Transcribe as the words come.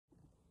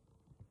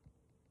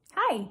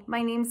Hi,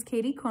 my name's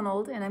Katie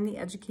Konold and I'm the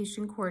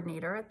Education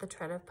Coordinator at the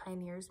Tread of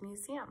Pioneers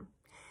Museum.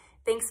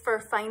 Thanks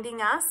for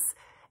finding us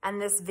and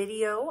this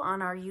video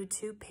on our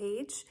YouTube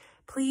page.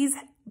 Please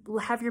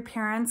have your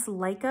parents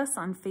like us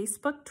on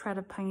Facebook, Tread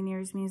of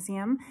Pioneers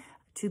Museum,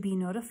 to be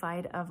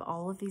notified of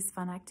all of these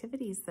fun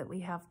activities that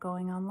we have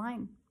going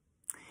online.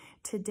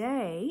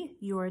 Today,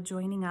 you are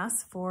joining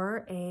us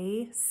for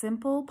a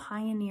simple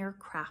pioneer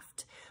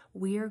craft.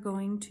 We are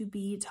going to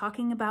be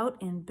talking about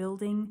and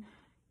building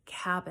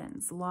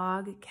cabins,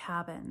 log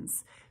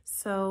cabins.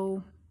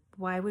 So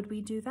why would we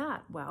do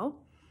that? Well,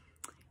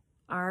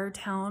 our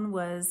town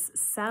was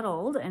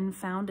settled and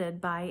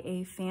founded by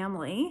a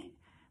family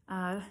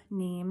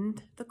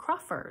named the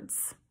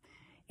Crawfords.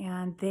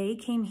 And they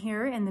came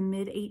here in the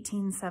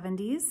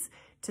mid-1870s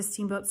to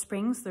Steamboat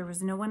Springs. There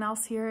was no one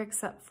else here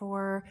except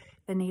for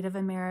the Native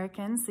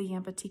Americans, the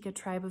Yampa-Tika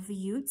tribe of the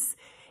Utes.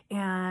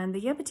 And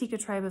the Yampa-Tika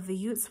tribe of the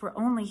Utes were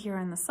only here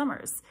in the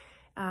summers.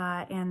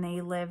 And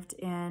they lived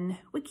in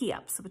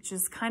wickiups, which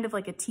is kind of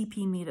like a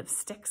teepee made of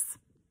sticks.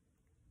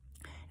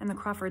 And the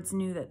Crawfords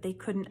knew that they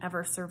couldn't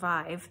ever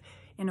survive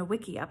in a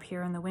wickiup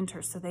here in the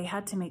winter, so they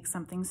had to make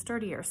something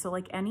sturdier. So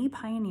like any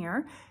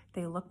pioneer,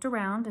 they looked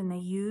around and they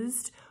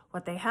used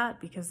what they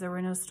had because there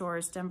were no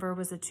stores. Denver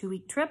was a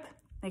 2-week trip.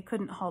 They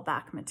couldn't haul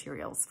back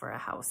materials for a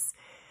house.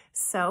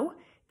 So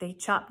they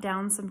chopped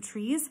down some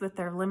trees with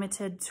their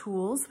limited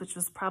tools, which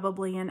was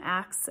probably an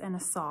axe and a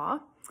saw,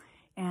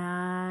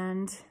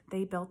 and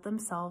they built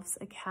themselves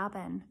a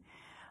cabin.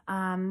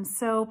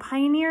 So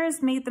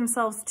pioneers made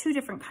themselves 2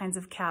 different kinds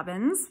of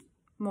cabins,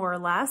 more or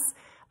less.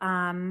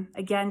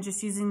 Again,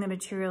 just using the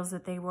materials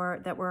that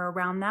were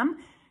around them.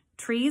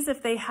 Trees,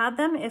 if they had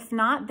them. If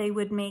not, they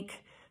would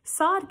make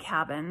sod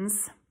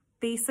cabins,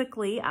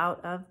 basically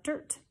out of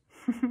dirt.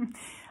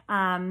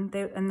 And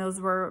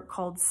those were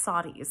called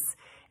soddies.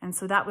 And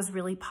so that was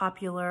really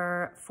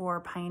popular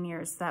for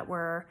pioneers that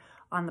were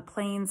on the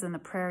plains and the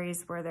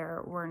prairies where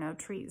there were no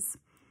trees.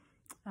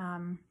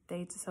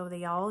 So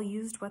they all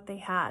used what they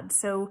had.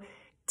 So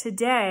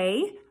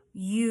today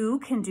you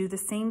can do the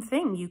same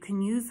thing. You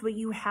can use what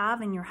you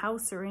have in your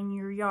house or in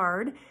your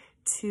yard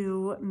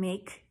to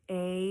make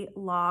a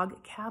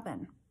log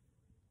cabin.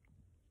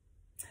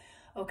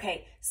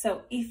 Okay,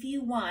 so if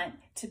you want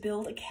to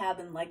build a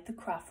cabin like the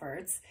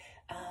Crawfords,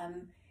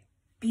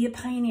 be a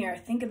pioneer.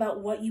 Think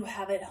about what you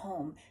have at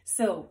home.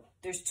 So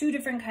there's 2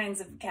 different kinds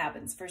of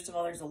cabins. First of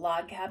all, there's a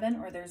log cabin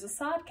or there's a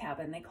sod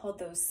cabin. They called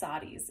those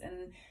soddies.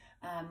 And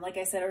like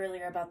I said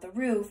earlier about the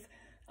roof,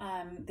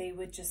 they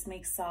would just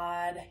make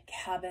sod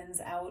cabins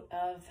out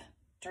of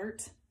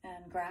dirt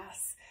and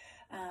grass.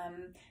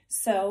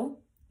 So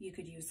you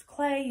could use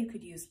clay, you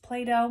could use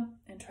Play-Doh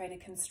and try to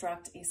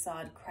construct a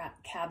sod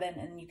cabin,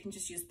 and you can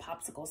just use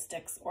popsicle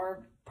sticks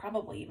or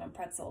probably even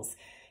pretzels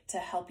to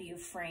help you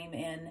frame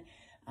in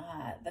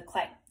the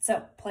clay.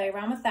 So play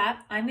around with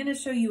that. I'm going to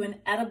show you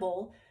an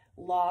edible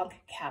log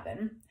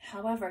cabin.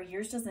 However,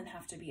 yours doesn't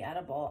have to be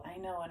edible. I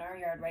know in our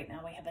yard right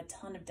now we have a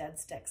ton of dead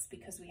sticks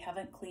because we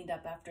haven't cleaned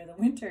up after the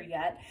winter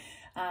yet.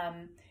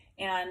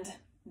 And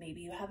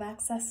maybe you have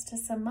access to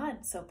some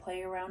mud, so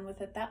play around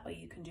with it that way.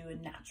 You can do a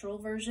natural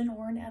version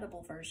or an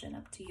edible version,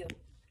 up to you.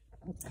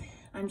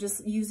 I'm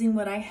just using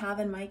what I have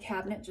in my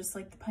cabinet, just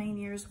like the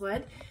pioneers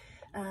would.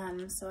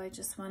 So I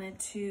just wanted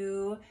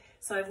to,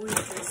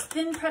 there's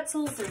thin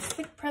pretzels, there's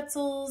thick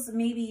pretzels,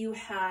 maybe you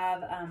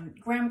have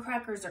graham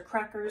crackers or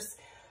crackers.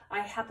 I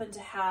happen to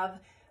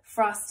have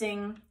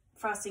frosting.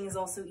 Frosting is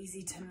also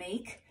easy to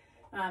make.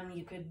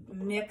 You could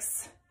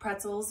mix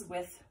pretzels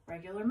with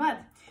regular mud.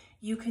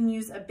 You can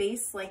use a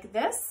base like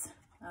this.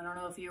 I don't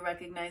know if you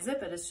recognize it,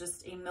 but it's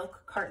just a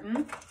milk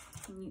carton.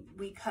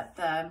 We cut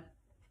the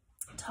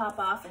top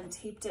off and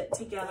taped it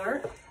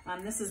together.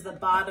 This is the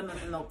bottom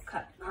of the milk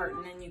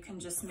carton, and you can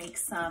just make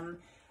some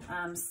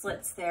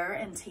slits there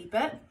and tape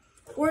it.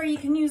 Or you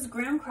can use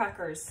graham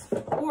crackers,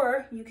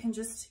 or you can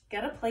just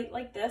get a plate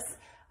like this.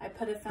 I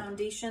put a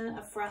foundation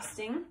of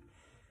frosting,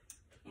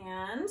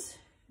 and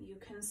you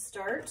can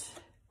start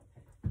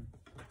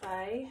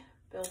by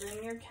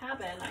building your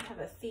cabin. I have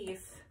a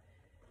thief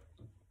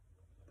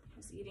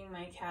who's eating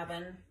my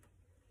cabin.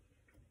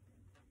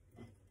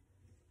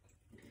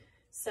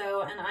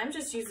 So, and I'm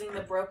just using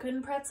the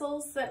broken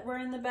pretzels that were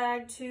in the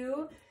bag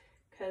too,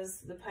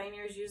 because the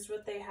pioneers used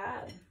what they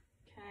had.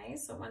 Okay,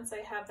 so once I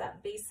have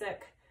that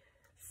basic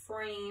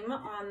frame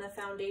on the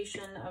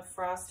foundation of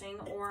frosting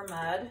or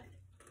mud,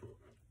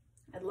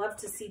 I'd love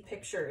to see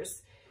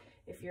pictures.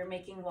 If you're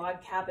making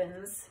log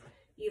cabins,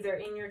 either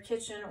in your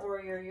kitchen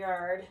or your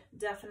yard,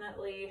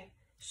 definitely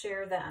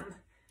share them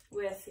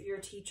with your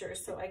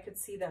teachers so I could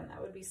see them.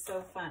 That would be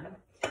so fun.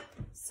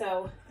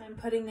 So I'm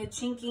putting the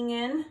chinking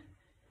in.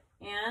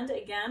 And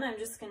again, I'm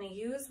just going to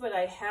use what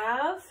I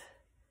have.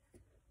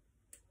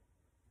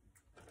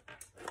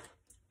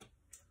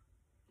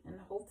 And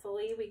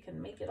hopefully we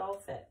can make it all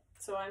fit.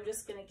 So I'm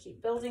just going to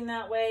keep building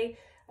that way.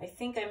 I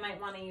think I might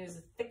want to use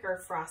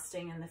thicker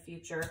frosting in the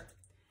future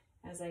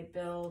as I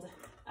build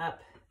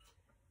up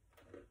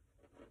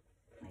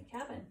my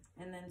cabin.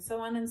 And then so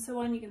on and so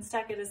on. You can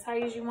stack it as high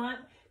as you want,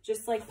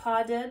 just like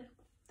Pa did.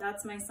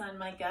 That's my son,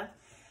 Micah.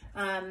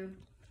 And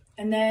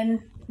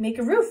then make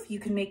a roof. You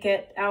can make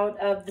it out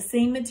of the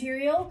same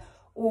material,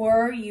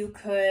 or you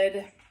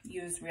could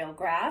use real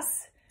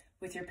grass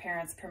with your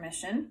parents'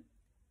 permission.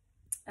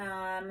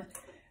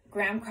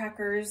 Graham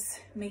crackers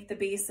make the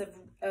base of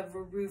a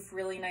roof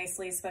really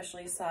nicely,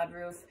 especially a sod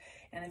roof.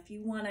 And if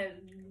you want to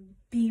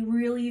be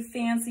really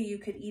fancy, you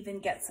could even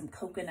get some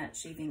coconut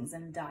shavings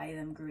and dye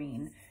them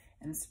green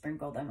and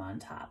sprinkle them on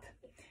top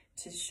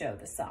to show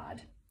the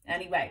sod.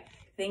 Anyway,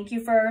 thank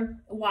you for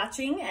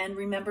watching, and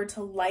remember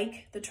to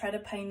like the Tread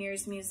of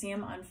Pioneers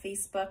Museum on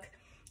Facebook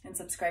and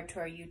subscribe to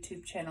our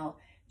YouTube channel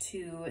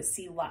to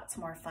see lots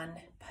more fun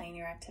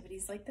pioneer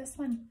activities like this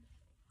one.